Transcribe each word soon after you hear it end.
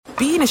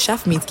being a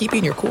chef means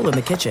keeping your cool in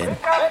the kitchen.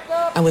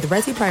 And with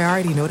Resi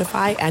Priority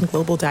Notify and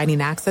Global Dining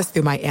Access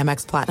through my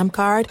Amex Platinum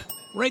card,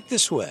 right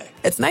this way.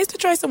 It's nice to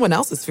try someone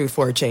else's food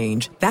for a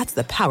change. That's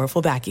the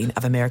powerful backing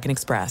of American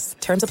Express.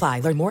 Terms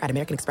apply. Learn more at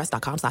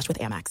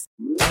americanexpress.com/withAmex.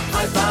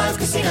 High Five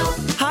Casino.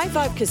 High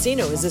Five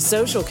Casino is a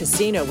social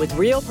casino with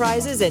real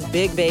prizes and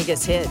big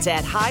Vegas hits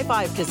at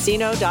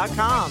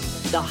highfivecasino.com.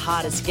 The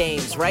hottest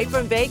games right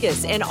from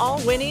Vegas, and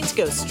all winnings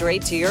go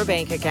straight to your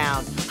bank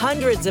account.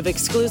 Hundreds of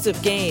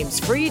exclusive games,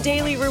 free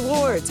daily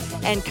rewards,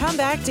 and come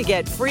back to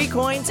get free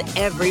coins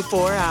every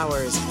 4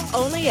 hours.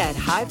 Only at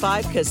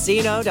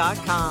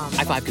highfivecasino.com.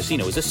 High Five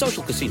Casino is a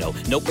social casino.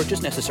 No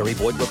purchase necessary.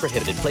 Void where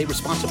prohibited. Play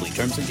responsibly.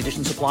 Terms and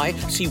conditions apply.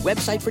 See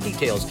website for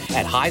details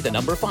at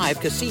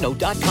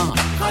high5casino.com.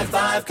 High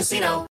Five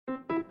Casino.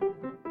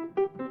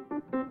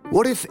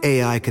 What if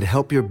AI could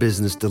help your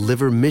business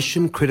deliver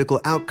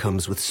mission-critical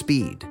outcomes with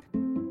speed?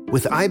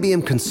 With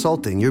IBM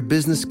Consulting, your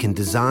business can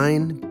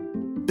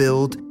design,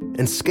 build,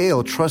 and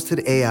scale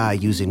trusted AI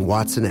using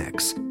Watson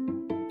X,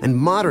 and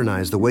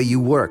modernize the way you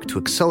work to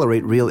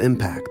accelerate real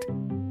impact.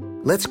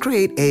 Let's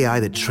create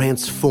AI that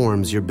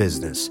transforms your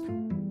business.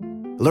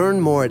 Learn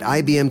more at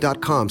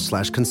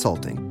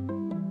ibm.com/consulting.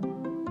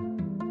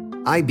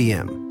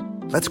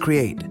 IBM. Let's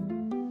create.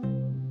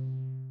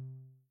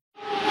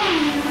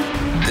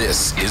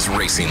 This is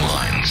Racing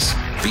Lines,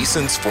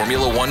 VSiN's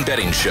Formula One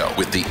betting show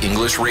with the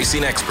English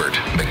racing expert,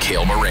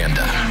 Mikhail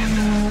Miranda.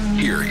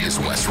 Here is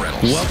Wes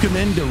Reynolds. Welcome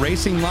into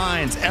Racing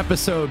Lines,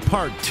 episode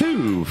part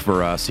 2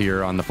 for us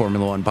here on the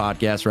Formula One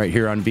podcast, right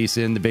here on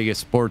VSiN, the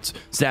biggest sports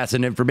stats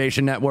and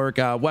information network.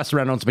 Wes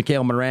Reynolds,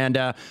 Mikhail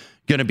Miranda.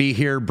 Going to be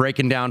here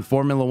breaking down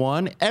Formula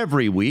One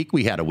every week.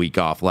 We had a week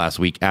off last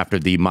week after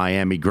the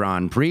Miami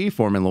Grand Prix.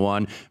 Formula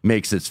One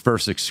makes its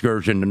first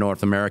excursion to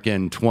North America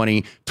in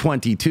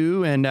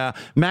 2022. And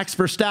Max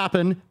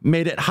Verstappen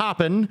made it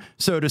hoppin',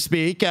 so to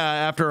speak,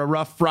 after a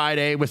rough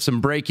Friday with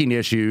some braking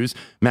issues.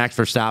 Max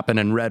Verstappen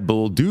and Red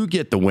Bull do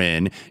get the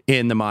win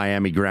in the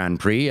Miami Grand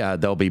Prix.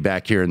 They'll be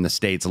back here in the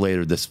States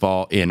later this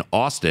fall in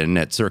Austin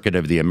at Circuit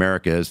of the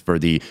Americas for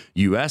the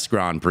U.S.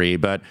 Grand Prix.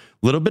 But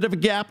little bit of a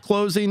gap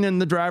closing in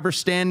the driver's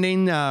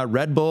standing.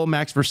 Red Bull,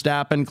 Max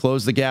Verstappen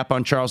closed the gap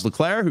on Charles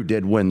Leclerc, who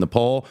did win the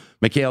pole.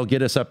 Mikhail,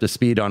 get us up to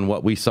speed on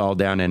what we saw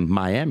down in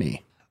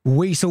Miami.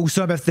 We saw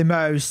some of the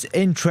most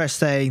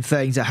interesting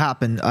things that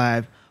happened.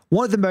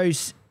 One of the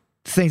most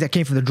things that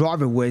came from the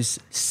driver was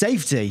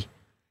safety.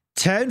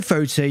 Turn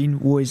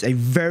 13 was a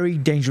very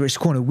dangerous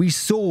corner. We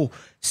saw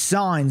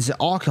signs,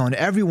 Archon,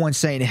 everyone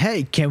saying,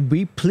 hey, can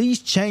we please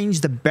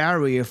change the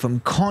barrier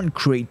from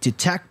concrete to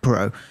Tech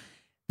Pro?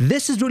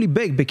 This is really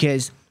big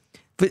because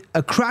for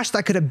a crash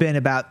that could have been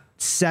about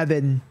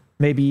 7,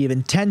 maybe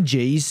even 10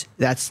 Gs,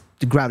 that's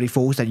the gravity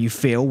force that you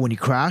feel when you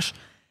crash.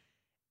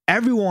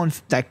 Everyone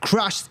that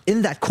crashed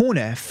in that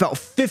corner felt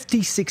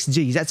 56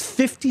 Gs. That's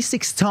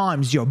 56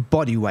 times your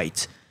body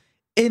weight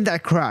in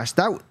that crash.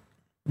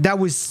 That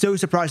was so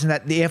surprising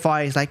that the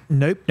FIA is like,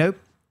 nope. We're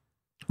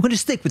going to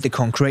stick with the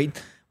concrete.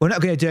 We're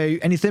not going to do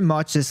anything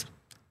much. It's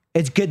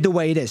good the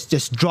way it is.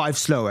 Just drive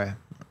slower.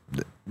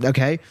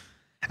 Okay?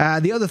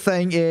 The other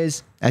thing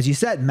is, as you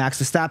said,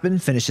 Max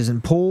Verstappen finishes in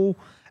pole.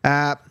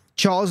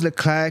 Charles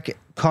Leclerc,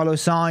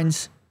 Carlos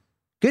Sainz,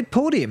 good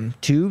podium,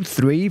 2,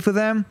 3 for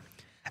them.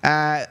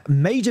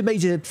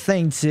 Major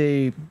thing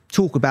to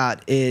talk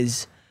about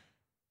is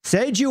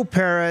Sergio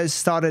Perez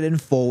started in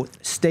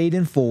 4th, stayed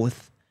in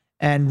 4th,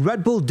 and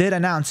Red Bull did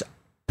announce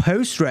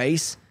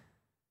post-race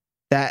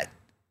that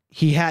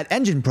he had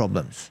engine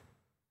problems,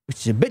 which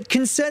is a bit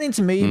concerning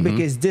to me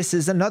because this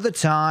is another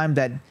time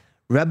that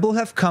Red Bull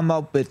have come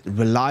up with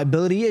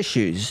reliability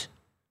issues.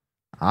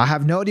 I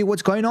have no idea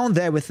what's going on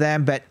there with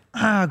them, but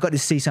I got to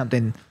see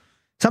something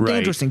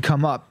interesting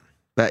come up.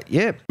 But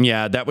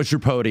yeah, that was your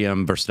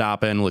podium: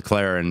 Verstappen,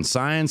 Leclerc, and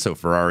Sainz. So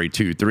Ferrari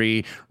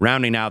 2-3,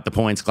 rounding out the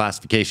points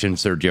classification.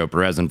 Sergio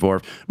Perez in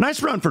 4th.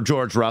 Nice run for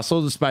George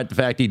Russell, despite the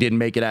fact he didn't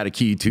make it out of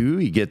Q2.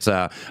 He gets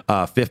a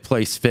 5th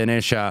place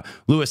finish.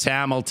 Lewis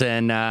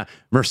Hamilton,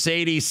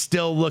 Mercedes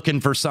still looking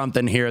for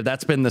something here.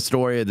 That's been the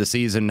story of the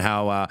season.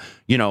 How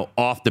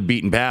off the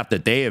beaten path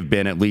that they have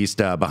been, at least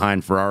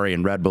behind Ferrari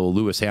and Red Bull.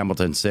 Lewis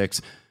Hamilton 6th.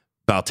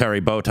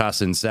 Valtteri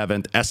Bottas in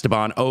 7th.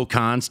 Esteban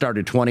Ocon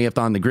started 20th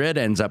on the grid,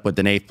 ends up with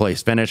an 8th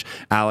place finish.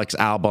 Alex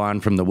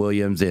Albon from the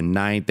Williams in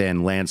 9th,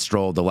 and Lance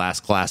Stroll, the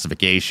last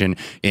classification,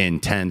 in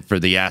 10th for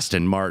the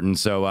Aston Martin.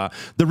 So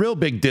the real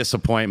big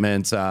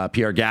disappointments,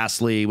 Pierre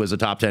Gasly was a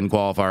top 10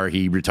 qualifier.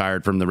 He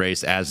retired from the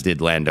race, as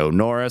did Lando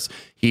Norris.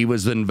 He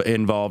was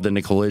involved in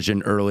a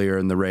collision earlier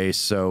in the race.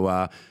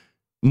 So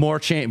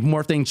more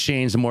things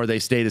change, the more they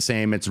stay the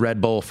same. It's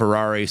Red Bull,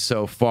 Ferrari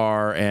so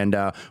far, and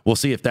we'll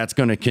see if that's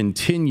going to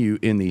continue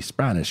in the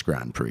Spanish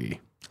Grand Prix.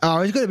 Oh,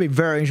 it's going to be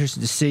very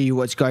interesting to see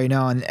what's going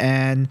on,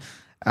 and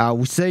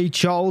we'll see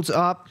Charles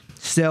up,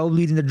 still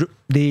leading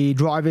the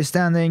driver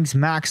standings.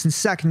 Max in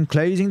second,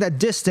 closing that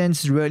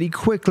distance really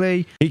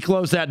quickly. He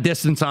closed that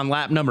distance on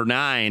lap number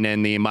 9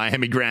 in the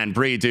Miami Grand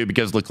Prix, too,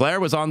 because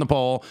Leclerc was on the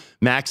pole.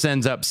 Max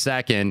ends up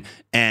second,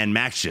 and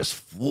Max just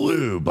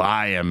flew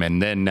by him,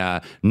 and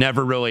then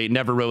never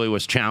really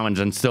was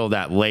challenged until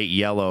that late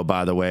yellow,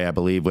 by the way, I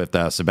believe, with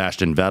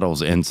Sebastian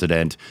Vettel's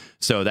incident.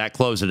 So that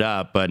closed it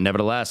up, but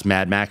nevertheless,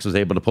 Mad Max was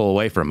able to pull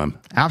away from him.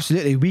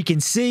 Absolutely. We can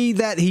see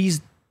that he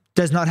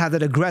does not have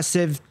that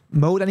aggressive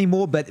mode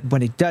anymore, but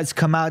when it does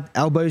come out,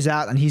 elbows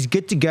out, and he's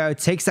good to go,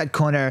 takes that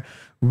corner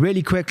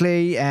really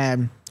quickly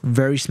and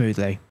very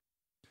smoothly.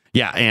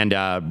 Yeah,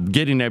 and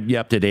getting you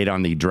up to date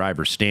on the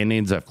driver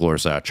standings, of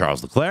course,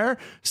 Charles Leclerc,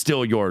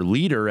 still your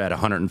leader at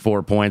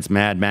 104 points.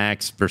 Mad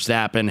Max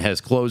Verstappen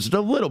has closed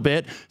a little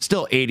bit,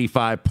 still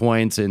 85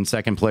 points in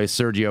second place.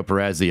 Sergio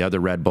Perez, the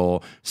other Red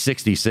Bull,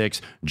 66.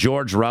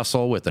 George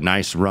Russell with a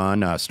nice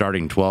run,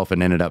 starting 12th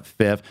and ended up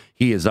 5th.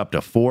 He is up to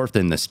 4th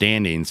in the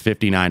standings,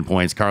 59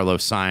 points.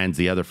 Carlos Sainz,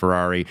 the other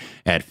Ferrari,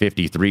 at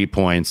 53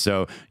 points.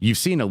 So you've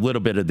seen a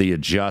little bit of the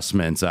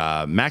adjustments.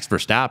 Max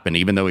Verstappen,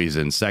 even though he's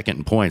in second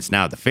in points,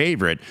 now the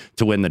favorite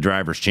to win the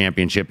Drivers'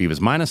 Championship. He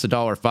was minus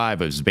 $1.05.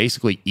 It was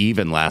basically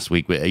even last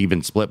week,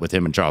 even split with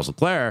him and Charles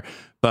Leclerc.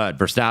 But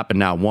Verstappen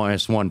now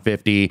minus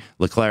 150,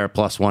 Leclerc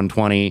plus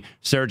 120.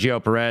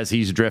 Sergio Perez,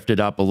 he's drifted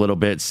up a little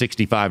bit,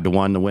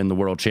 65-1 to win the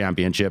World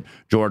Championship.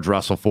 George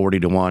Russell,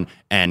 40-1.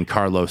 And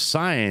Carlos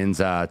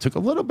Sainz took a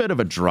little bit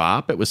of a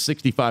drop. It was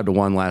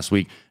 65-1 last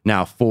week,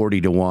 now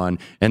 40-1.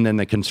 And then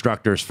the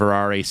Constructors,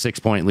 Ferrari,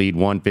 6-point lead,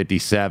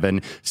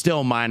 157.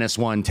 Still minus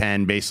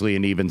 110, basically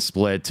an even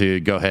split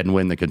to go ahead and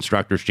win the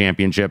Constructors'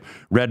 Championship.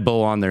 Red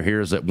Bull on their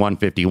heels at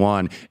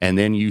 151. And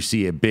then you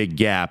see a big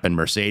gap, and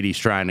Mercedes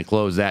trying to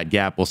close that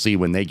gap. We'll see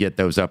when they get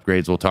those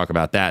upgrades. We'll talk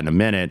about that in a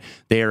minute.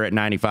 They are at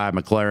 95,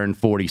 McLaren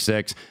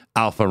 46,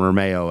 Alfa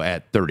Romeo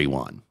at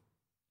 31.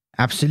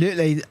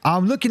 Absolutely.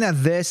 I'm looking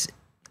at this.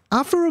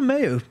 Alfa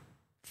Romeo,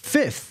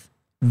 5th.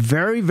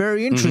 Very,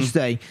 very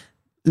interesting.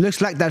 Looks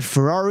like that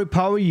Ferrari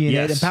power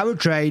unit and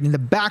powertrain in the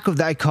back of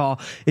that car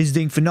is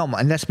doing phenomenal.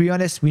 And let's be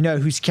honest, we know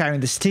who's carrying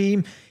this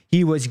team.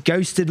 He was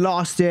ghosted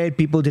last year.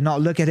 People did not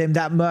look at him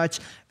that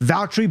much.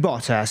 Valtteri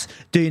Bottas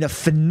doing a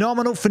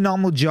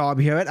phenomenal job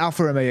here at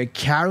Alfa Romeo,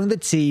 carrying the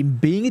team,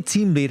 being a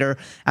team leader,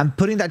 and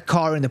putting that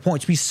car in the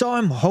points. We saw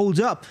him hold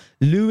up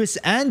Lewis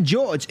and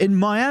George in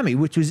Miami,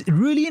 which was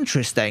really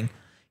interesting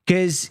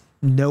because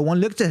no one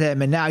looked at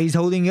him, and now he's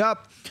holding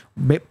up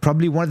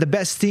probably one of the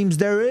best teams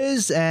there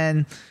is,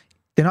 and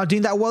they're not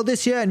doing that well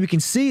this year. And we can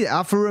see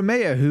Alfa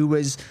Romeo, who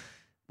was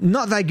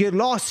not that good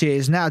last year,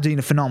 is now doing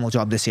a phenomenal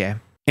job this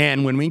year.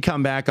 And when we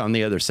come back on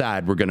the other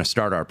side, we're going to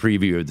start our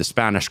preview of the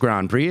Spanish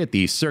Grand Prix at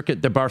the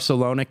Circuit de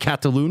Barcelona,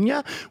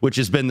 Catalunya, which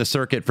has been the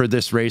circuit for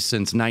this race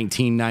since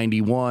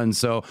 1991.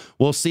 So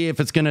we'll see if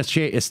it's going to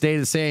stay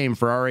the same,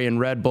 Ferrari and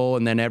Red Bull,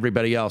 and then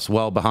everybody else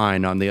well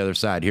behind on the other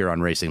side here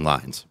on Racing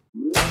Lines.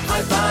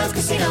 High Five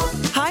Casino.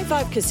 High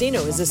Five Casino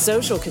is a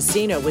social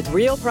casino with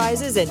real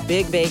prizes and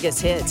big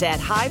Vegas hits at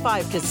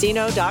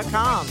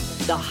highfivecasino.com.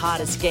 The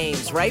hottest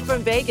games right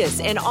from Vegas,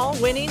 and all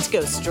winnings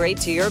go straight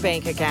to your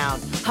bank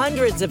account.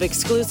 Hundreds of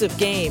exclusive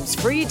games,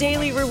 free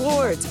daily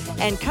rewards,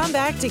 and come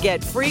back to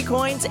get free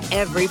coins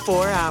every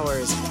 4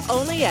 hours.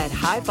 Only at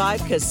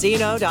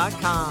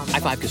highfivecasino.com. High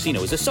Five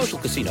Casino is a social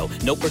casino.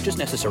 No purchase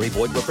necessary.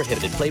 Void where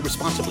prohibited. Play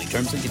responsibly.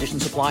 Terms and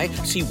conditions apply.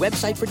 See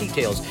website for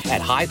details at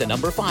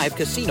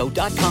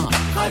high5casino.com.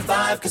 High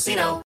Five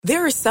Casino.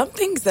 There are some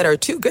things that are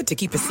too good to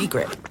keep a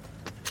secret.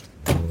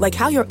 Like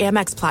how your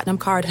Amex Platinum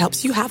card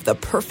helps you have the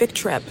perfect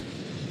trip.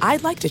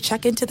 I'd like to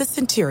check into the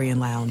Centurion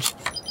Lounge.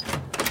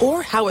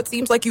 Or how it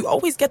seems like you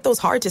always get those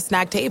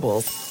hard-to-snag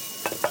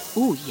tables.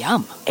 Ooh,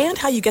 yum. And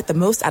how you get the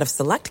most out of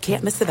select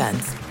can't-miss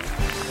events.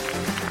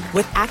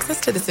 With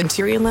access to the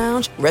Centurion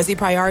Lounge, Resi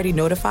Priority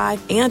Notified,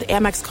 and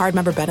Amex card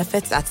member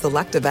benefits at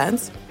select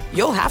events,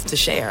 you'll have to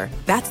share.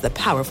 That's the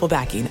powerful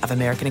backing of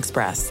American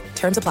Express.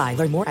 Terms apply.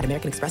 Learn more at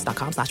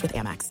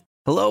americanexpress.com/withAmex.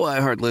 Hello,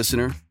 iHeart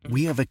listener.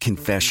 We have a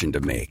confession to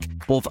make.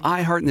 Both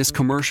iHeart and this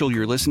commercial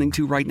you're listening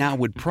to right now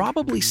would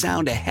probably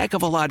sound a heck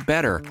of a lot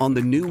better on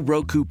the new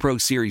Roku Pro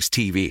Series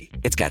TV.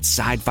 It's got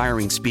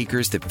side-firing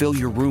speakers that fill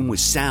your room with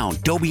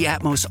sound, Dolby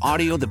Atmos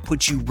audio that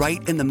puts you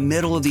right in the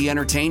middle of the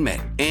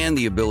entertainment, and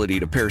the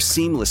ability to pair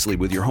seamlessly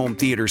with your home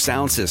theater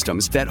sound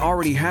systems that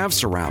already have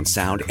surround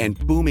sound and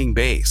booming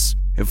bass.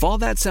 If all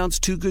that sounds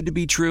too good to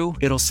be true,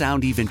 it'll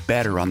sound even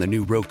better on the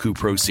new Roku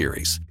Pro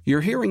Series. Your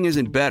hearing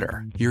isn't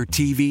better, your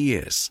TV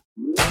is.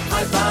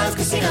 High Five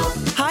Casino.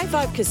 High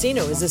Five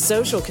Casino is a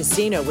social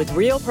casino with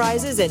real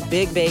prizes and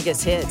big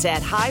Vegas hits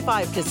at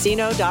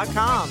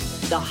highfivecasino.com.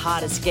 The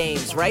hottest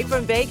games right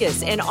from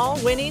Vegas, and all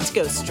winnings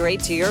go straight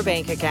to your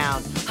bank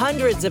account.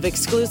 Hundreds of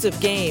exclusive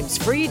games,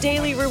 free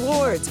daily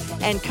rewards,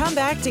 and come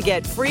back to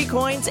get free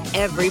coins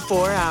every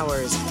 4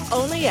 hours.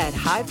 Only at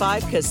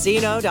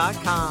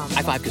highfivecasino.com.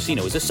 High Five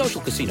Casino is a social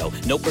casino.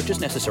 No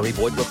purchase necessary.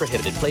 Void where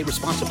prohibited. Play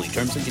responsibly.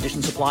 Terms and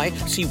conditions apply.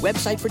 See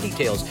website for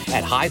details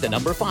at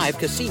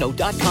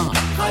high5casino.com.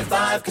 High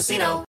Five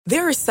Casino.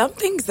 There are some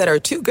things that are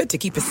too good to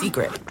keep a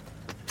secret.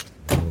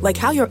 Like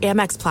how your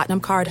Amex Platinum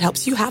card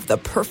helps you have the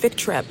perfect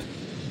trip.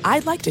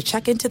 I'd like to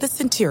check into the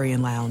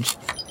Centurion Lounge.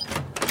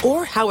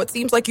 Or how it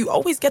seems like you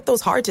always get those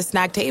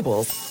hard-to-snag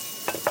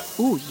tables.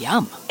 Ooh,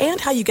 yum.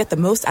 And how you get the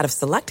most out of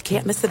select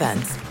can't-miss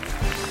events.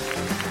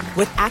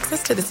 With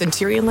access to the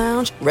Centurion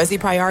Lounge, Resi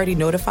Priority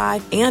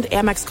Notified, and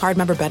Amex card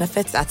member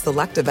benefits at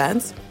select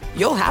events,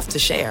 you'll have to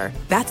share.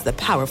 That's the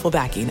powerful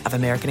backing of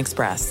American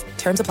Express.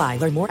 Terms apply.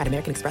 Learn more at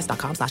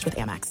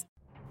americanexpress.com/withAmex.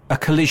 A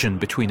collision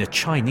between a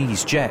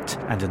Chinese jet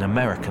and an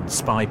American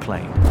spy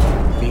plane.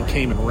 He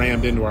came and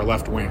rammed into our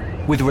left wing.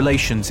 With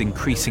relations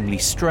increasingly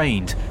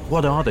strained,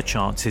 what are the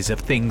chances of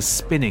things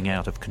spinning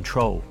out of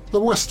control?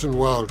 The Western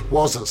world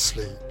was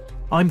asleep.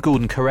 I'm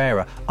Gordon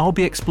Carrera. I'll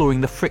be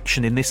exploring the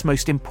friction in this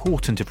most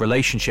important of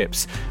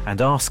relationships and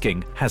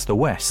asking, has the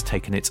West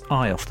taken its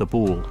eye off the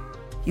ball?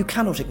 You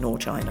cannot ignore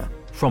China.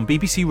 From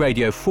BBC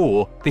Radio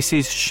 4, this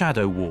is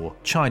Shadow War,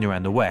 China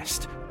and the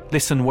West.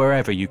 Listen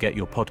wherever you get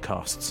your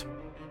podcasts.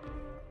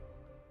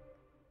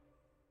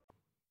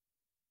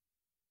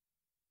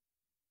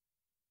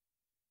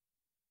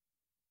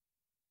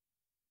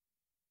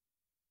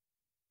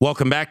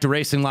 Welcome back to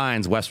Racing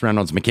Lines. Wes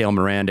Reynolds, Mikhail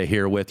Miranda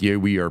here with you.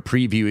 We are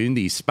previewing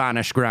the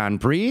Spanish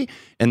Grand Prix.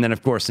 And then,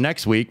 of course,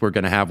 next week, we're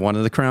going to have one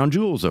of the crown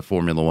jewels of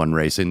Formula One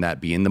racing, that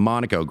being the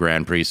Monaco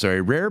Grand Prix. So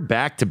a rare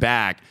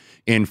back-to-back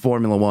in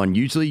Formula One.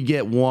 Usually you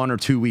get 1 or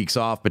 2 weeks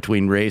off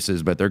between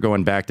races, but they're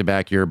going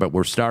back-to-back here. But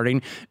we're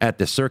starting at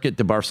the Circuit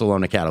de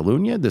Barcelona,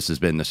 Catalunya. This has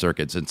been the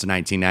circuit since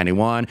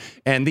 1991.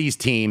 And these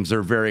teams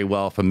are very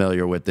well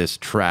familiar with this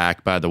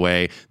track, by the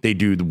way. They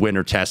do the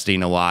winter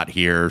testing a lot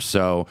here.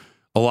 So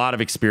a lot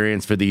of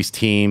experience for these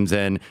teams.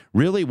 And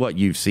really what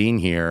you've seen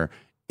here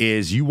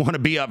is you want to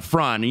be up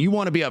front. And you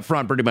want to be up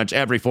front pretty much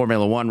every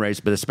Formula One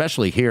race, but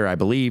especially here, I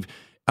believe,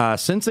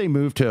 since they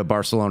moved to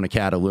Barcelona,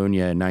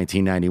 Catalunya in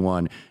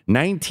 1991,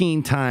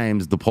 19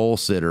 times the pole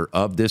sitter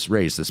of this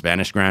race, the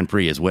Spanish Grand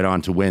Prix, has went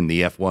on to win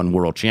the F1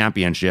 World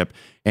Championship,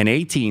 and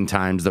 18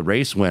 times the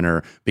race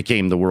winner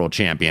became the world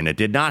champion. It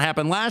did not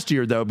happen last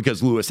year, though,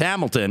 because Lewis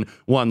Hamilton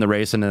won the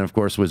race and then, of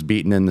course, was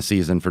beaten in the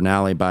season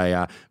finale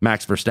by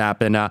Max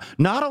Verstappen.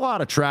 Not a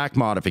lot of track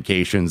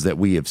modifications that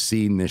we have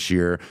seen this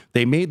year.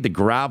 They made the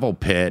gravel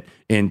pit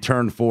in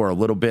Turn 4 a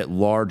little bit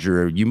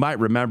larger. You might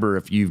remember,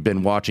 if you've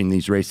been watching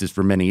these races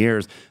for many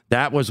years,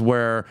 that was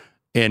where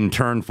in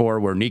Turn 4,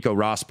 where Nico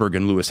Rosberg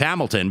and Lewis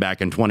Hamilton back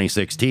in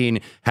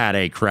 2016 had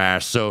a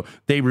crash. So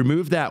they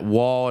removed that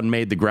wall and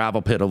made the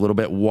gravel pit a little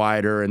bit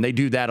wider. And they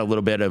do that a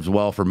little bit as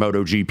well for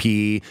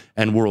MotoGP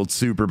and World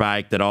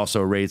Superbike that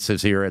also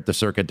races here at the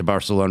Circuit de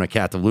Barcelona,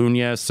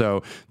 Catalunya.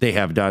 So they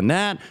have done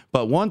that.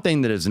 But one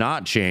thing that has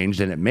not changed,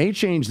 and it may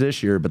change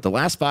this year, but the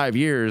last 5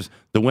 years,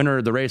 the winner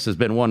of the race has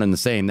been one and the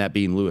same, that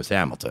being Lewis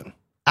Hamilton.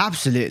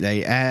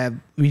 Absolutely.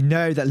 We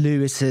know that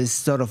Lewis has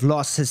sort of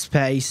lost his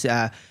pace.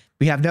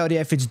 We have no idea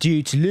if it's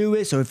due to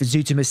Lewis or if it's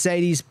due to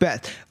Mercedes,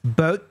 but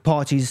both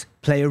parties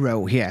play a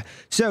role here.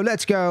 So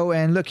let's go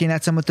and looking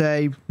at some of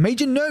the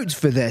major notes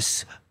for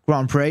this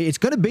Grand Prix. It's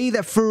going to be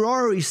that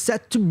Ferrari is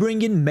set to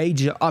bring in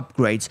major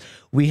upgrades.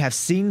 We have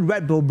seen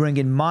Red Bull bring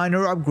in minor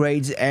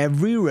upgrades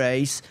every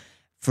race.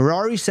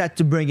 Ferrari set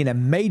to bring in a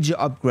major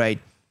upgrade.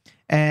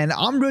 And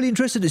I'm really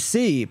interested to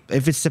see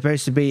if it's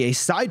supposed to be a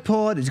side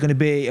pod, it's going to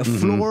be a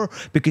floor,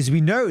 because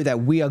we know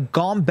that we are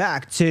gone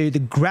back to the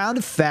ground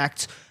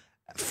effect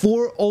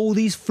for all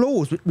these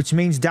floors, which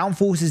means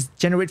downforces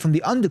generate from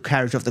the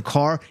undercarriage of the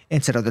car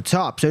instead of the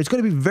top. So it's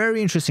going to be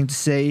very interesting to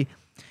see.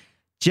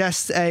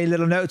 Just a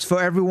little notes for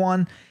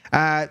everyone.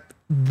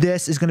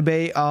 This is going to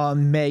be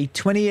on May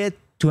 20th,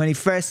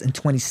 21st, and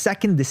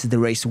 22nd. This is the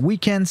race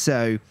weekend.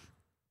 So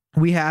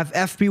we have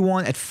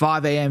FP1 at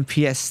 5 a.m.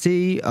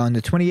 PST on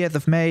the 20th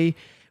of May.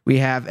 We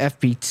have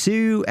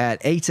FP2 at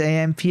 8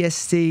 a.m.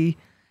 PST.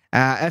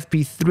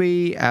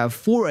 FP3 at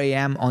 4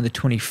 a.m. on the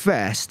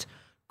 21st.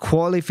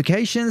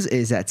 Qualifications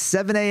is at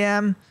 7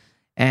 a.m.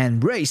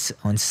 and race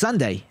on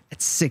Sunday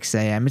at 6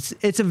 a.m.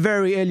 It's a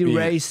very early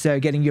race, so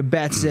getting your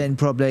bets in,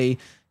 probably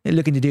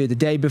looking to do it the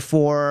day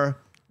before.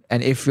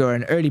 And if you're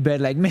an early bet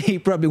like me,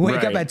 probably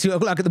wake up at 2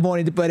 o'clock in the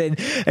morning to put in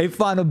a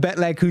final bet,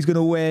 like who's going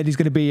to win, who's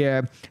going to be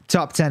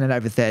top 10 and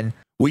everything.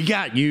 We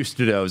got used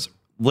to those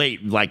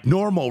late, like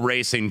normal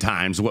racing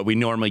times, what we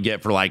normally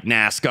get for like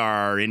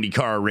NASCAR,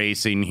 IndyCar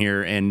racing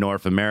here in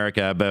North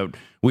America, but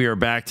we are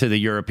back to the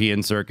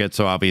European circuit,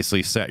 so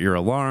obviously set your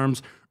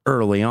alarms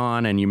early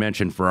on. And you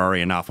mentioned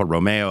Ferrari and Alfa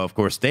Romeo. Of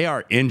course, they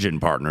are engine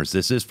partners.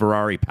 This is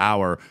Ferrari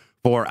power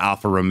for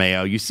Alfa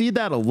Romeo. You see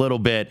that a little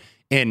bit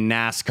in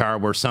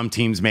NASCAR, where some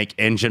teams make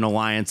engine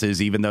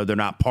alliances, even though they're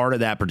not part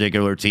of that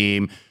particular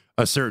team.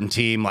 A certain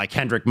team like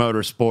Hendrick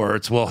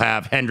Motorsports will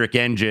have Hendrick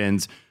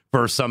engines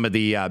for some of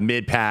the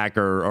mid-pack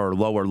or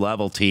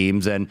lower-level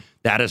teams, and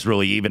that has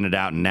really evened it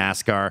out in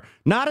NASCAR.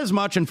 Not as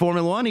much in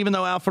Formula One, even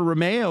though Alfa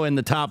Romeo in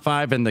the top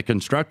 5 in the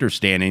constructor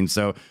standings.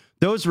 So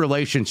those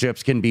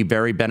relationships can be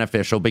very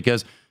beneficial,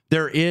 because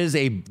there is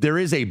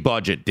a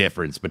budget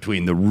difference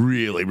between the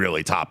really,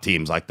 really top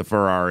teams like the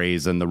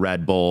Ferraris and the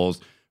Red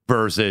Bulls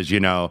versus,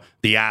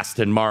 the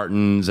Aston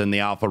Martins and the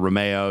Alfa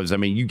Romeos. I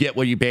mean, you get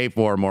what you pay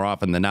for more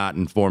often than not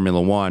in Formula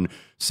One.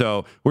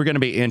 So we're going to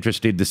be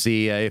interested to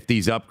see if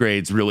these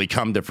upgrades really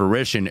come to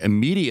fruition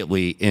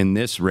immediately in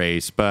this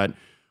race. But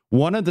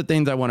one of the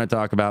things I want to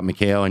talk about,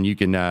 Mikhail, and you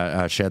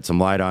can shed some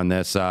light on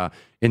this,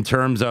 in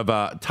terms of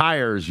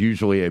tires,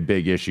 usually a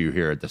big issue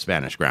here at the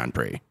Spanish Grand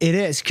Prix. It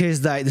is,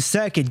 because the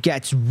circuit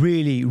gets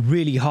really,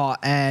 really hot.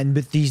 And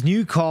with these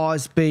new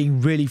cars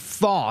being really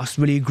fast,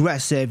 really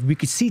aggressive, we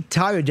could see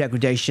tire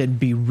degradation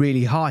be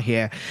really high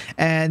here.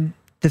 And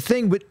the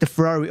thing with the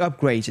Ferrari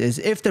upgrades is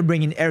if they're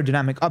bringing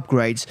aerodynamic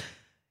upgrades,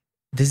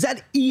 does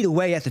that eat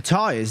away at the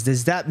tires?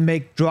 Does that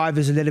make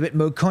drivers a little bit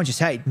more conscious?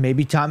 Hey,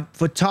 maybe time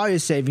for tire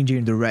saving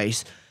during the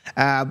race.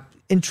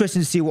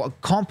 Interesting to see what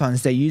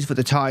compounds they use for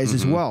the tires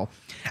as well.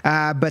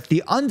 But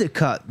the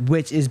undercut,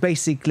 which is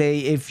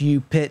basically if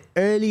you pit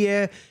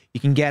earlier, you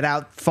can get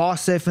out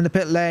faster from the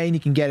pit lane, you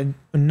can get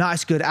a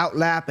nice good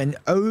outlap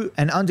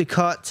and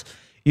undercut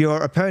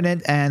your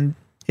opponent, and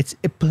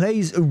it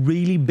plays a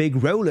really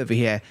big role over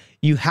here.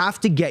 You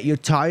have to get your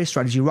tire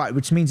strategy right,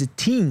 which means the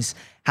teams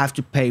have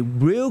to pay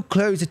real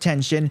close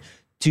attention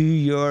to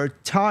your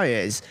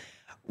tires.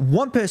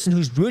 One person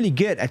who's really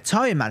good at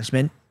tire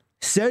management,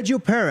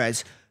 Sergio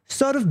Perez,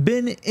 sort of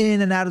been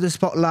in and out of the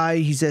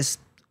spotlight. He's just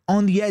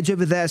on the edge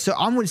over there. So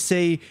I'm going to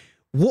say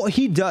what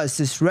he does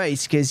this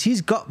race, because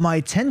he's got my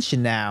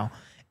attention now.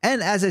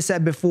 And as I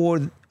said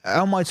before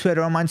on my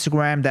Twitter, on my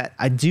Instagram, that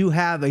I do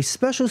have a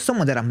special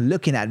someone that I'm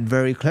looking at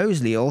very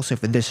closely also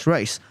for this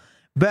race.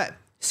 But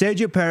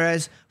Sergio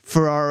Perez,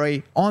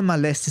 Ferrari, on my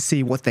list to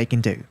see what they can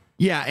do.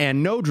 Yeah,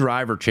 and no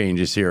driver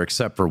changes here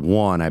except for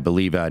one. I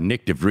believe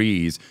Nick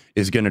DeVries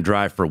is going to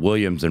drive for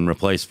Williams and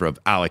replace for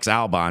Alex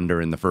Albon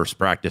during the first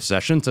practice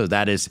session. So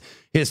that is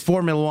his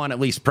Formula One, at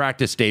least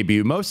practice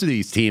debut. Most of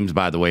these teams,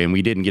 by the way, and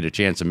we didn't get a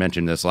chance to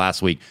mention this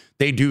last week,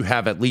 they do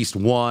have at least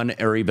one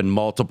or even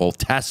multiple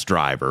test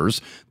drivers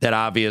that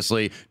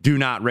obviously do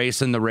not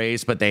race in the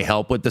race, but they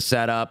help with the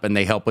setup and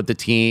they help with the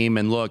team.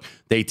 And look,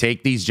 they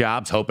take these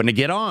jobs hoping to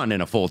get on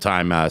in a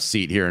full-time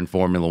seat here in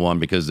Formula One,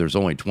 because there's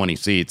only 20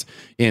 seats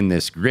in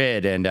this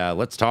grid. And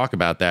let's talk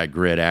about that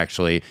grid,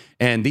 actually.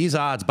 And these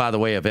odds, by the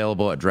way,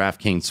 available at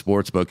DraftKings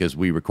Sportsbook as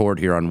we record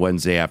here on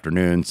Wednesday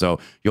afternoon. So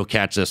you'll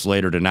catch this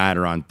later tonight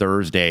or on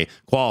Thursday.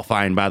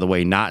 Qualifying, by the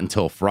way, not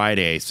until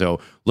Friday. So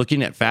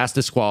looking at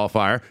fastest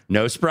qualifier,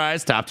 no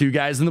surprise, top two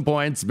guys in the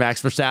points,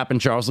 Max Verstappen,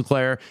 Charles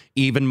Leclerc,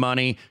 even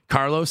money.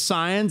 Carlos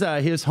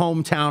Sainz, his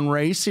hometown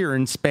race here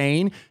in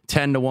Spain,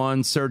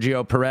 10-1.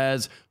 Sergio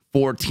Perez,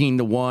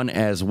 14-1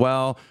 as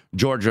well.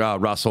 George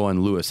Russell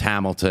and Lewis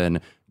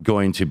Hamilton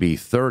going to be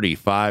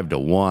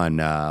 35-1.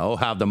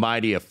 How the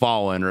mighty have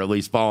fallen, or at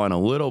least fallen a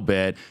little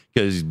bit,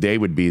 because they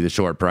would be the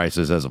short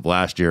prices as of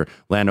last year.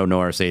 Lando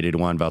Norris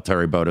 80-1,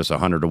 Valtteri Bottas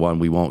 100-1.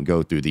 We won't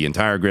go through the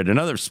entire grid.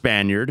 Another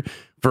Spaniard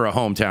for a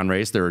hometown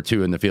race. There are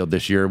two in the field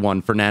this year.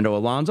 One, Fernando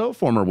Alonso,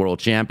 former world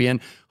champion,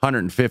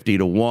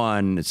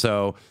 150-1.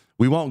 So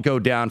we won't go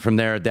down from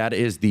there. That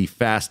is the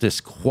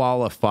fastest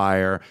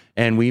qualifier.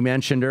 And we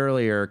mentioned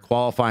earlier,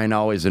 qualifying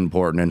always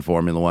important in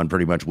Formula One,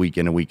 pretty much week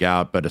in and week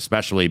out, but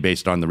especially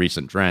based on the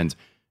recent trends,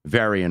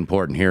 very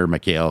important here,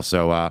 Mikhail.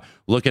 So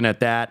looking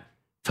at that,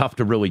 tough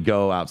to really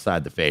go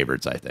outside the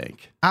favorites, I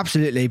think.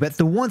 Absolutely. But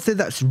the one thing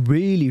that's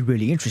really,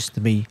 really interesting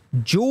to me,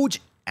 George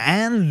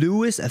and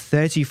Lewis at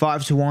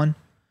 35-1.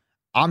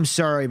 I'm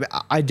sorry, but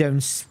I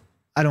don't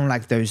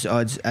like those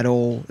odds at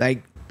all.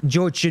 Like,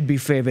 George should be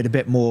favored a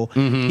bit more.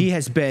 Mm-hmm. He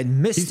has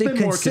been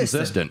more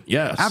consistent.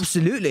 Yes,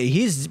 absolutely.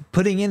 He's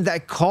putting in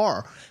that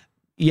car.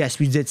 Yes,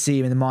 we did see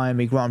him in the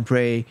Miami Grand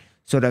Prix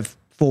sort of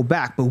fall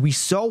back, but we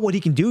saw what he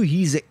can do.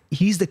 He's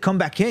the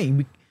comeback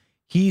king.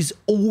 He's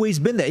always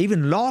been there.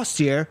 Even last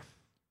year,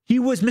 he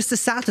was Mr.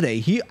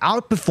 Saturday. He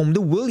outperformed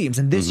the Williams,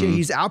 and this year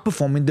he's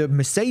outperforming the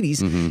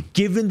Mercedes,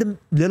 given the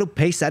little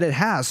pace that it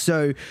has.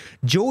 So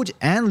George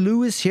and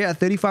Lewis here at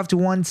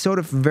 35-1, sort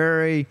of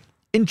very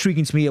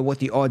intriguing to me at what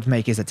the odds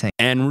makers are taking.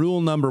 And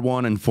rule number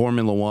one in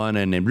Formula One,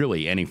 and in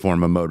really any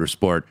form of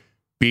motorsport,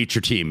 beat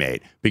your teammate,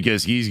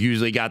 because he's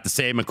usually got the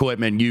same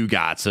equipment you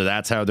got. So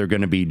that's how they're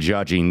going to be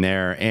judging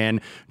there.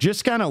 And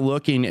just kind of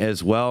looking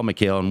as well,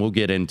 Mikhail, and we'll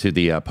get into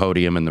the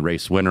podium and the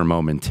race winner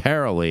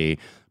momentarily,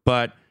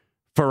 but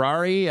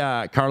Ferrari,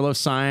 Carlos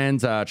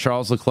Sainz,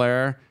 Charles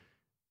Leclerc,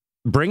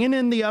 bringing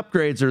in the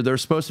upgrades, or they're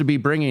supposed to be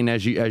bringing,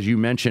 as you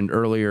mentioned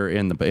earlier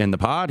in the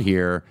pod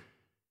here,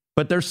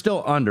 but they're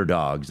still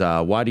underdogs.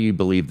 Why do you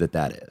believe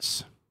that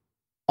is?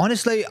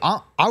 Honestly,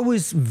 I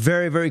was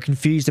very, very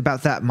confused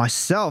about that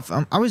myself.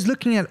 I was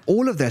looking at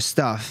all of their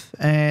stuff,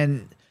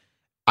 and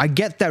I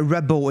get that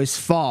Red Bull is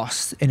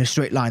fast in a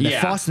straight line.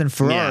 They're faster than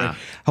Ferrari. Yeah.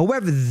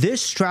 However,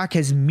 this track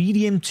has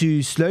medium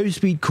to slow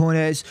speed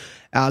corners,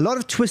 a lot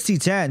of twisty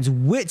turns,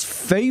 which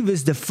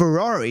favors the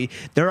Ferrari.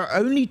 There are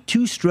only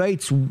two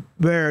straights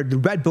where the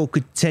Red Bull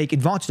could take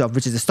advantage of,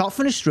 which is the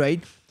start-finish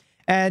straight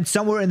and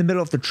somewhere in the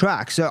middle of the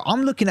track. So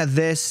I'm looking at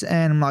this,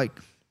 and I'm like,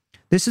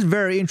 This is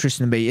very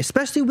interesting to me,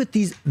 especially with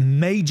these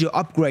major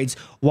upgrades,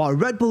 while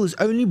Red Bull is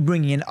only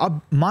bringing in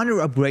minor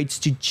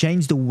upgrades to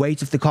change the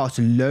weight of the cars,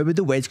 to lower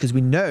the weights, because we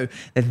know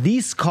that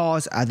these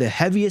cars are the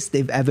heaviest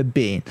they've ever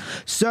been.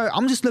 So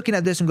I'm just looking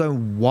at this and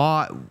going,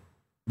 why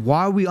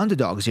are we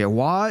underdogs here?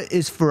 Why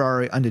is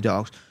Ferrari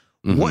underdogs?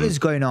 What is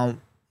going on?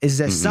 Is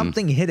there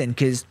something hidden?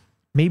 Because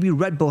maybe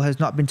Red Bull has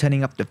not been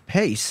turning up the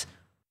pace.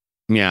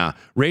 Yeah,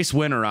 race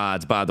winner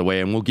odds, by the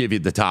way, and we'll give you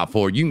the top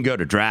 4. You can go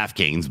to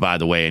DraftKings, by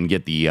the way, and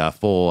get the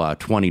full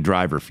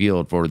 20-driver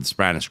field for the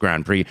Spanish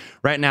Grand Prix.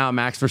 Right now,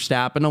 Max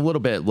Verstappen, a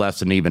little bit less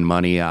than even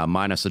money,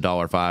 minus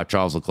 $1.05.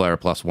 Charles Leclerc,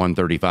 plus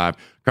 135.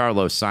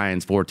 Carlos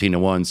Sainz,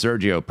 14-1.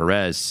 Sergio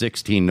Perez,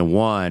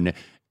 16-1.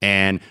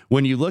 And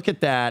when you look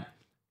at that,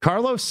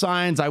 Carlos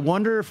Sainz, I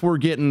wonder if we're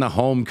getting the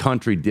home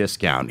country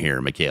discount here,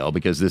 Mikhail,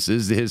 because this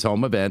is his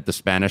home event, the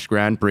Spanish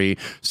Grand Prix.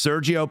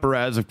 Sergio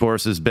Perez, of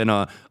course, has been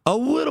a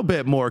little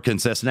bit more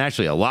consistent,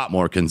 actually a lot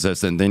more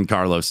consistent than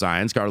Carlos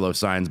Sainz. Carlos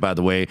Sainz, by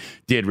the way,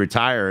 did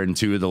retire in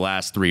 2 of the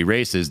last 3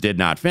 races, did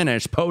not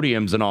finish,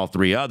 podiums in all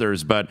 3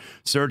 others. But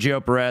Sergio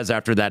Perez,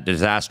 after that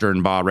disaster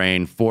in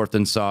Bahrain, 4th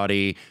in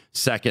Saudi,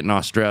 2nd in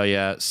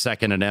Australia,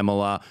 2nd in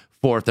Imola,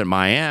 4th in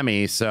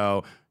Miami.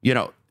 So,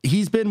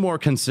 he's been more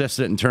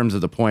consistent in terms of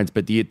the points,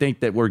 but do you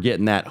think that we're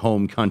getting that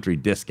home country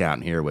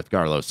discount here with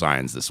Carlos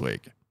Sainz this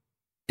week?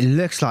 It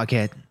looks like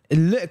it. It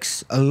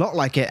looks a lot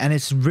like it, and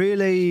it's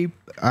really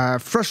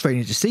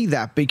frustrating to see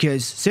that,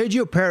 because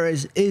Sergio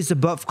Perez is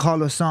above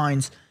Carlos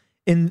Sainz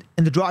in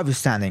the driver's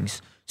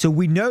standings. So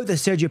we know that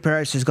Sergio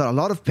Perez has got a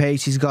lot of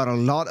pace. He's got a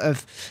lot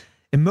of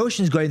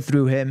emotions going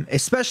through him,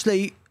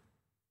 especially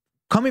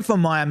coming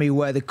from Miami,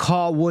 where the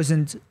car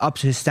wasn't up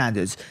to his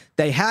standards.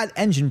 They had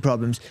engine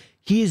problems.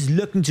 He is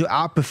looking to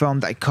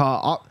outperform that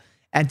car up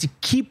and to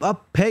keep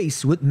up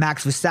pace with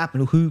Max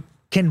Verstappen, who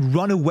can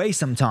run away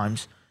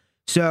sometimes.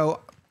 So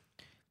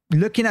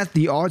looking at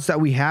the odds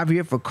that we have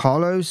here for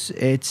Carlos,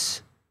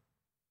 it's,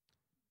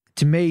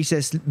 to me, it's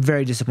just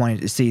very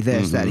disappointing to see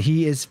this, that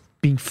he is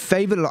being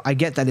favored. I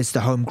get that it's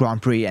the home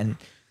Grand Prix, and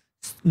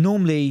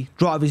normally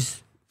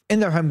drivers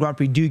in their home Grand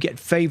Prix do get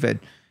favored,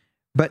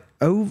 but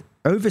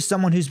over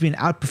someone who's been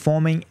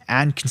outperforming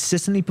and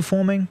consistently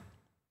performing,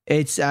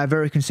 it's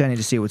very concerning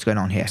to see what's going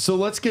on here. So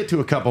let's get to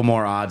a couple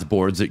more odds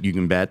boards that you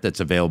can bet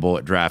that's available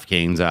at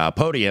DraftKings.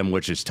 Podium,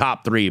 which is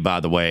top 3, by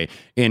the way,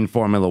 in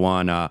Formula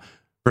One.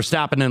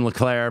 Verstappen and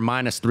Leclerc,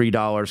 minus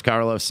 $3.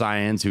 Carlos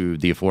Sainz, who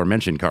the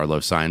aforementioned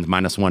Carlos Sainz,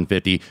 minus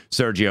 150.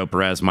 Sergio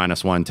Perez,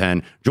 minus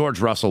 110. George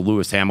Russell,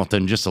 Lewis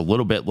Hamilton, just a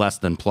little bit less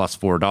than plus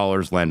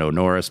 $4. Lando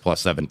Norris,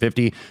 plus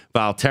 750.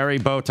 Valtteri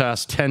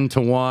Bottas,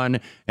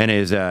 10-1. And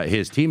his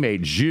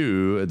teammate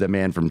Zhu, the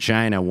man from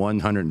China,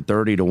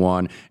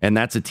 130-1. And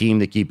that's a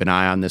team to keep an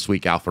eye on this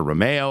week. Alfa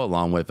Romeo,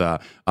 along with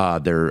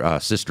their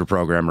sister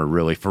programmer,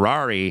 really,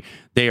 Ferrari.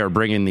 They are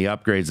bringing the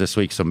upgrades this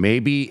week, so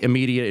maybe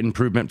immediate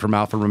improvement from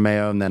Alfa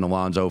Romeo, and then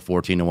Alonso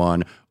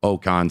 14-1,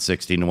 Ocon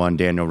 16-1,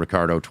 Daniel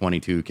Ricciardo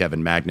 22,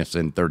 Kevin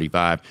Magnussen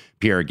 35,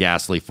 Pierre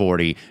Gasly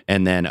 40,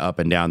 and then up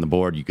and down the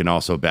board, you can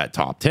also bet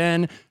top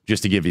 10.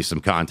 Just to give you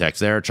some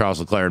context there, Charles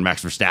Leclerc and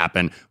Max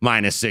Verstappen,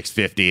 minus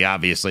 650.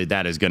 Obviously,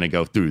 that is going to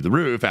go through the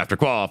roof after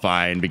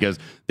qualifying because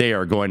they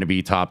are going to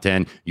be top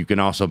 10. You can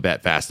also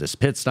bet fastest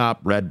pit stop,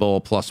 Red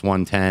Bull plus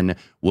 110,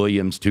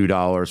 Williams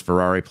 $2,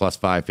 Ferrari plus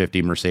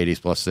 550, Mercedes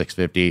plus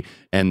 650,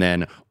 and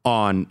then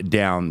on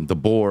down the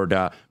board.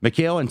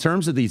 Mikhail, in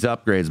terms of these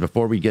upgrades,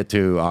 before we get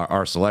to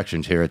our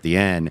selections here at the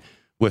end,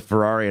 with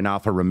Ferrari and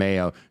Alfa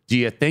Romeo, do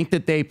you think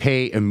that they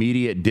pay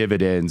immediate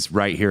dividends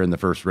right here in the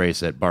first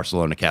race at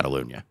Barcelona,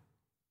 Catalunya?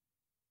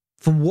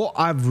 From what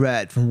I've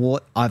read, from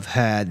what I've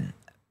heard,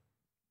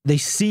 they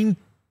seem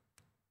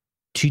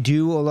to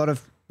do a lot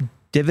of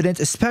dividends,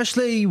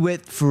 especially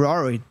with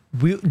Ferrari.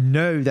 We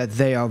know that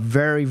they are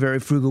very, very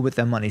frugal with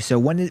their money. So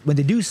when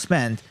they do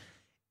spend,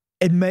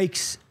 it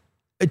makes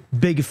a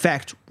big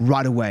effect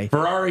right away.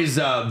 Ferrari's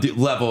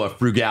level of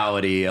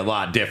frugality a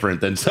lot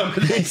different than some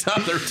of these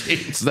other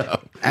teams, though.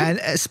 And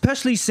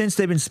especially since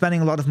they've been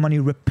spending a lot of money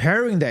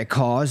repairing their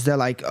cars, they're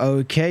like,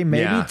 okay,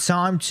 maybe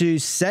time to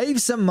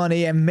save some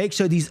money and make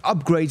sure these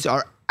upgrades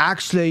are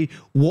actually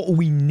what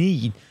we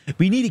need.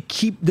 We need to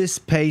keep this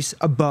pace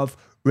above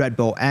Red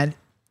Bull. And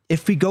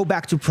if we go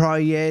back to prior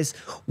years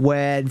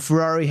when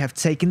Ferrari have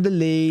taken the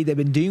lead, they've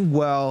been doing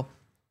well,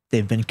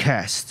 they've been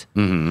cursed.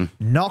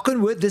 Knock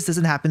on wood, this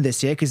doesn't happen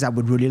this year, because I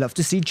would really love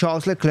to see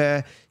Charles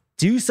Leclerc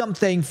do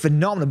something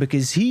phenomenal,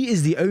 because he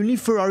is the only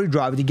Ferrari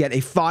driver to get a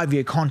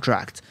 5-year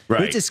contract,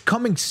 which is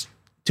coming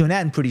to an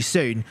end pretty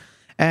soon.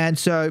 And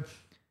so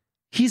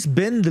he's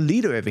been the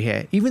leader over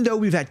here. Even though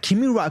we've had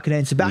Kimi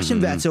Raikkonen, Sebastian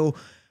Vettel,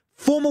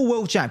 former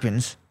world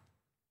champions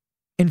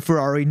in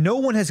Ferrari, no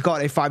one has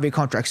got a 5-year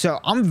contract. So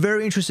I'm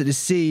very interested to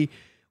see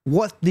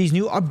what these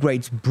new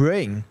upgrades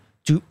bring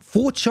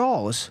for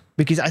Charles,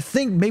 because I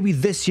think maybe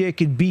this year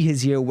could be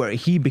his year where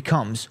he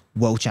becomes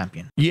world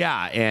champion.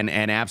 Yeah, and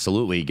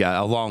absolutely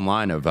got a long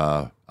line of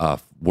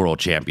world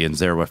champions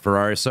there with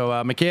Ferrari.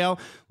 So, Mikhail,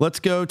 let's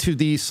go to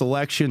the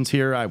selections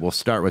here. I will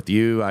start with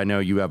you. I know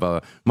you have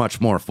a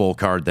much more full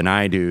card than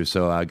I do,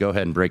 so go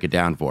ahead and break it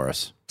down for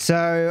us.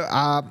 So,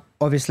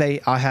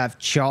 obviously, I have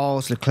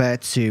Charles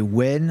Leclerc to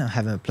win. I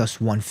have him at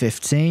plus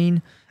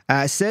 115.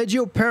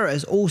 Sergio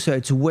Perez also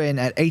to win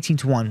at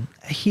 18-1.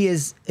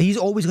 He's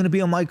always going to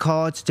be on my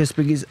cards just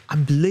because I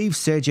believe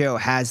Sergio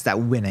has that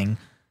winning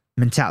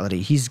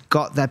mentality. He's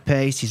got that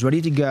pace. He's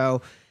ready to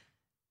go.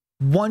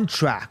 One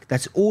track.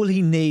 That's all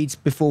he needs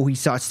before he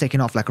starts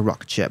taking off like a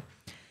rocket ship.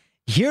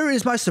 Here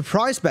is my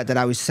surprise bet that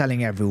I was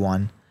selling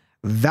everyone.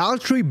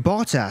 Valtteri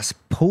Bottas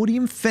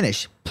podium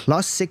finish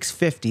plus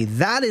 650.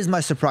 That is my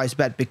surprise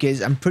bet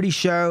because I'm pretty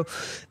sure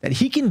that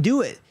he can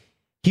do it.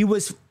 He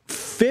was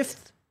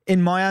 5th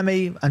in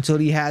Miami until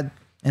he had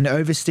an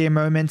oversteer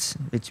moment,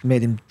 which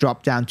made him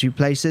drop down 2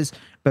 places.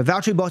 But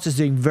Valtteri Bottas is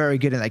doing very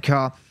good in that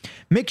car.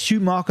 Mick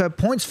Schumacher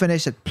points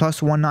finish at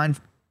plus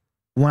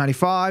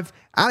 195.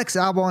 Alex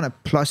Albon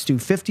at plus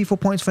 250 for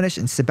points finish,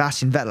 and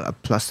Sebastian Vettel at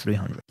plus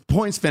 300.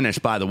 Points finish,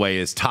 by the way,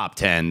 is top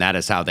 10. That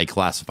is how they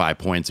classify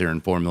points here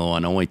in Formula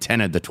One. Only 10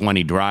 of the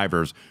 20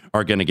 drivers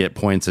are going to get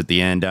points at the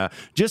end.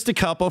 Just a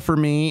couple for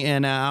me,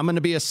 and I'm going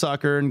to be a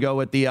sucker and go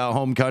with the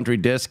home country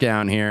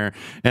discount here.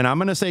 And I'm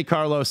going to say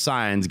Carlos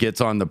Sainz gets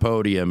on the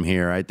podium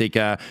here. I think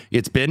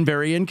it's been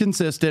very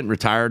inconsistent,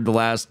 retired the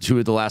last 2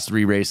 of the last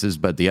 3 races,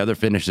 but the other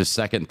finishes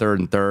 2nd, 3rd,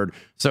 and 3rd.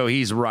 So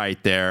he's right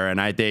there.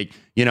 And I think,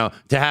 to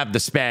have the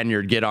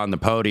Spaniard get on the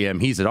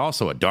podium, he's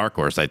also a dark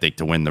horse, I think,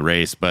 to win the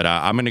race. But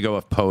I'm going to go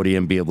with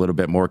podium, be a little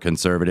bit more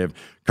conservative.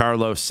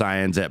 Carlos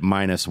Sainz at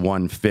minus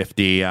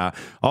 150.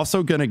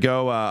 Also going to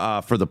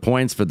go for the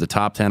points for the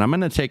top 10. I'm going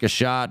to take a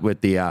shot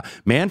with the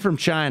man from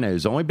China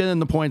who's only been in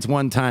the points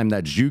one time.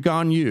 That's Zhu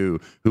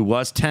Guanyu, who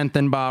was 10th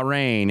in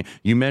Bahrain.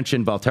 You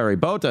mentioned Valtteri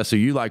Bottas, who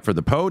you like for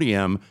the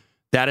podium.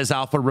 That is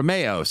Alfa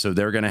Romeo, so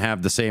they're going to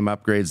have the same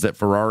upgrades that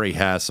Ferrari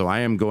has. So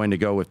I am going to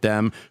go with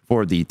them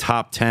for the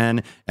top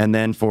 10. And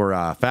then for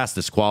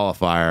fastest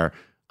qualifier,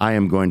 I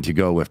am going to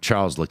go with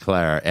Charles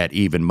Leclerc at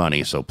even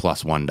money, so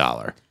plus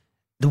 $1.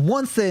 The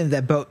one thing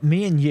that both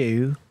me and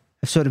you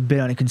have sort of been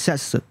on a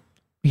consensus,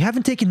 we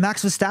haven't taken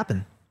Max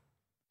Verstappen.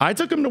 I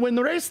took him to win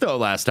the race, though,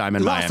 last time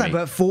in Miami. Last time,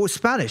 but for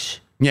Spanish.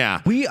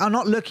 Yeah. We are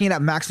not looking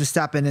at Max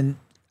Verstappen, and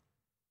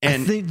I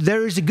think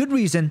there is a good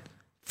reason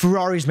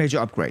Ferrari's major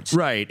upgrades.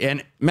 Right.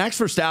 And Max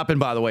Verstappen,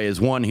 by the way, has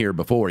won here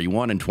before. He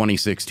won in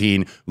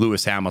 2016.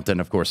 Lewis Hamilton,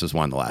 of course, has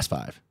won the last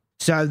 5.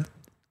 So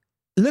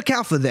look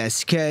out for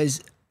this,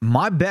 because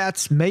my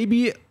bets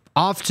maybe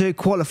after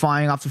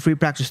qualifying, after free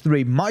practice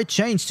 3, might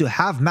change to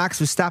have Max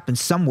Verstappen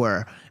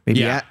somewhere.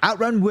 Maybe an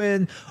outrun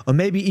win, or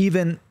maybe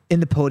even in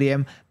the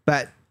podium.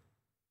 But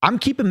I'm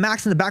keeping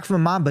Max in the back of my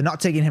mind, but not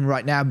taking him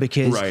right now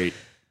because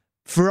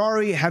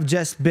Ferrari have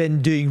just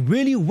been doing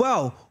really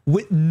well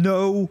with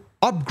no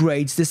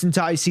upgrades this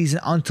entire season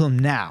until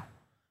now.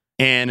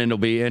 And it'll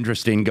be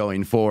interesting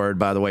going forward.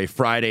 By the way,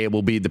 Friday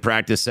will be the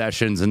practice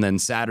sessions, and then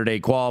Saturday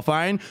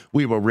qualifying.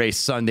 We will race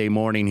Sunday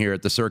morning here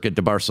at the Circuit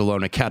de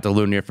Barcelona,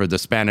 Catalunya for the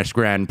Spanish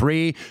Grand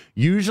Prix.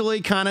 Usually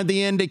kind of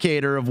the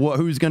indicator of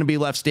who's going to be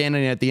left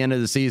standing at the end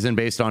of the season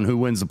based on who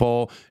wins the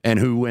pole and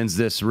who wins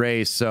this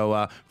race.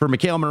 So for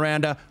Mikhail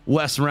Miranda,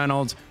 Wes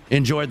Reynolds,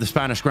 enjoy the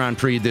Spanish Grand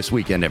Prix this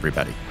weekend,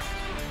 everybody.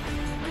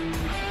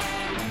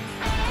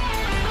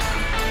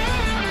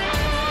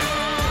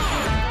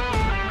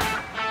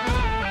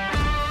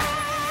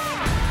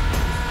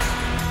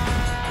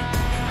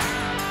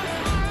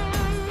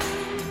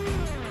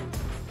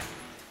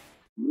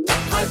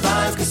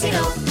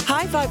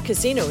 High Five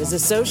Casino is a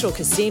social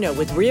casino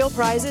with real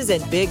prizes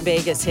and big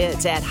Vegas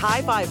hits at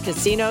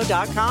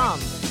highfivecasino.com.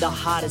 The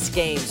hottest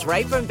games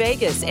right from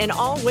Vegas, and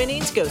all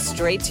winnings go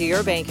straight to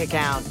your bank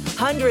account.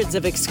 Hundreds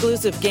of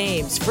exclusive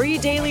games, free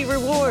daily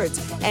rewards,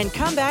 and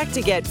come back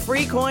to get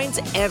free coins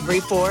every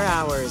 4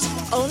 hours.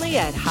 Only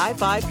at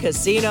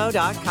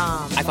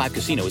highfivecasino.com. High Five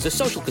Casino is a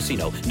social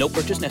casino. No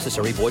purchase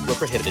necessary. Void where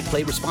prohibited.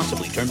 Play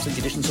responsibly. Terms and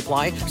conditions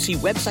apply. See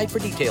website for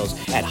details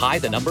at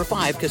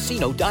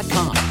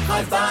high5casino.com.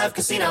 High Five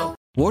Casino.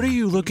 What are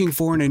you looking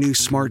for in a new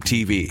smart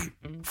TV?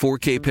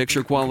 4K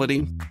picture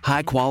quality?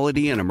 High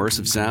quality and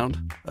immersive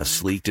sound? A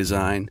sleek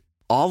design?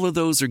 All of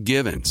those are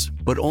givens,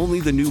 but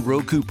only the new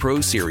Roku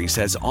Pro Series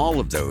has all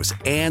of those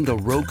and the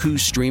Roku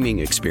streaming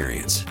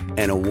experience.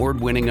 An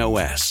award-winning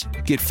OS.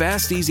 Get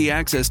fast, easy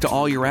access to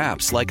all your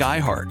apps like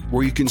iHeart,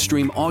 where you can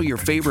stream all your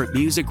favorite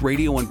music,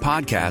 radio, and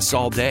podcasts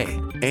all day.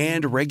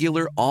 And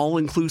regular,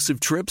 all-inclusive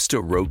trips to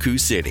Roku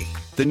City.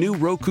 The new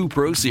Roku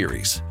Pro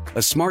Series.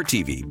 A smart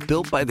TV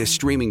built by the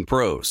streaming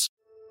pros.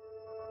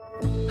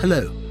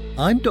 Hello,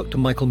 I'm Dr.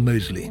 Michael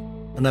Mosley,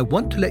 and I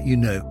want to let you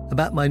know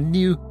about my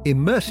new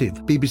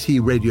immersive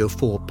BBC Radio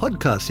 4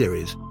 podcast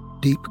series,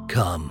 Deep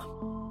Calm.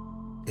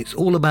 It's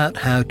all about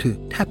how to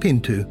tap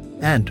into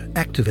and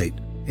activate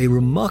a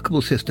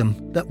remarkable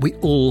system that we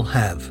all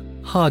have,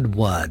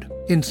 hardwired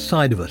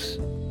inside of us,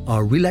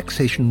 our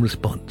relaxation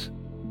response.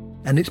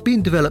 And it's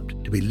been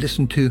developed to be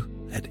listened to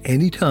at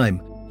any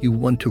time you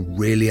want to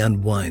really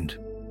unwind.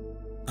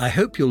 I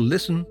hope you'll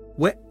listen,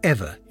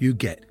 wherever you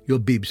get your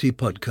BBC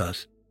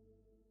podcasts.